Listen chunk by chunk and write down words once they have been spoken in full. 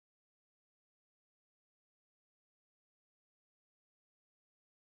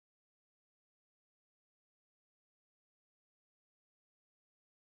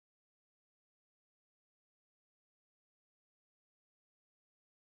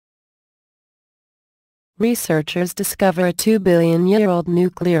researchers discover a 2-billion-year-old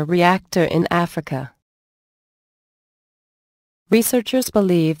nuclear reactor in Africa. Researchers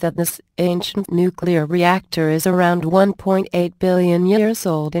believe that this ancient nuclear reactor is around 1.8 billion years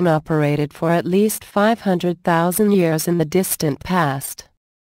old and operated for at least 500,000 years in the distant past.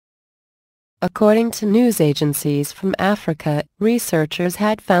 According to news agencies from Africa, researchers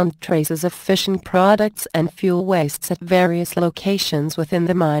had found traces of fission products and fuel wastes at various locations within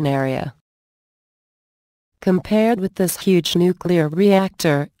the mine area. Compared with this huge nuclear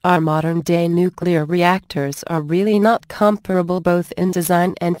reactor, our modern-day nuclear reactors are really not comparable both in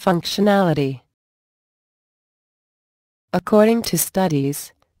design and functionality. According to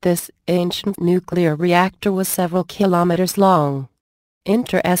studies, this ancient nuclear reactor was several kilometers long.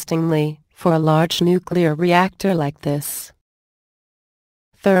 Interestingly, for a large nuclear reactor like this,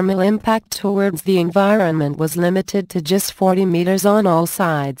 thermal impact towards the environment was limited to just 40 meters on all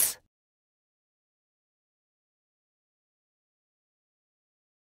sides.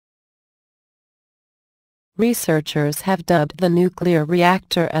 Researchers have dubbed the nuclear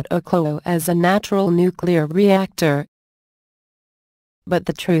reactor at Oklo as a natural nuclear reactor. But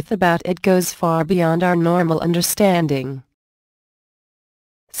the truth about it goes far beyond our normal understanding.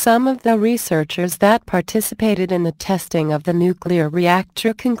 Some of the researchers that participated in the testing of the nuclear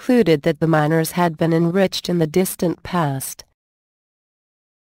reactor concluded that the miners had been enriched in the distant past,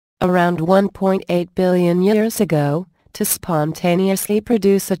 around 1.8 billion years ago, to spontaneously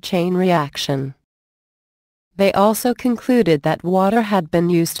produce a chain reaction. They also concluded that water had been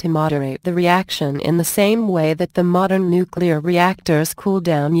used to moderate the reaction in the same way that the modern nuclear reactors cool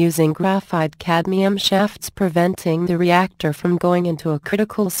down using graphite cadmium shafts, preventing the reactor from going into a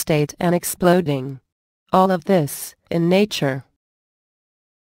critical state and exploding. All of this, in nature,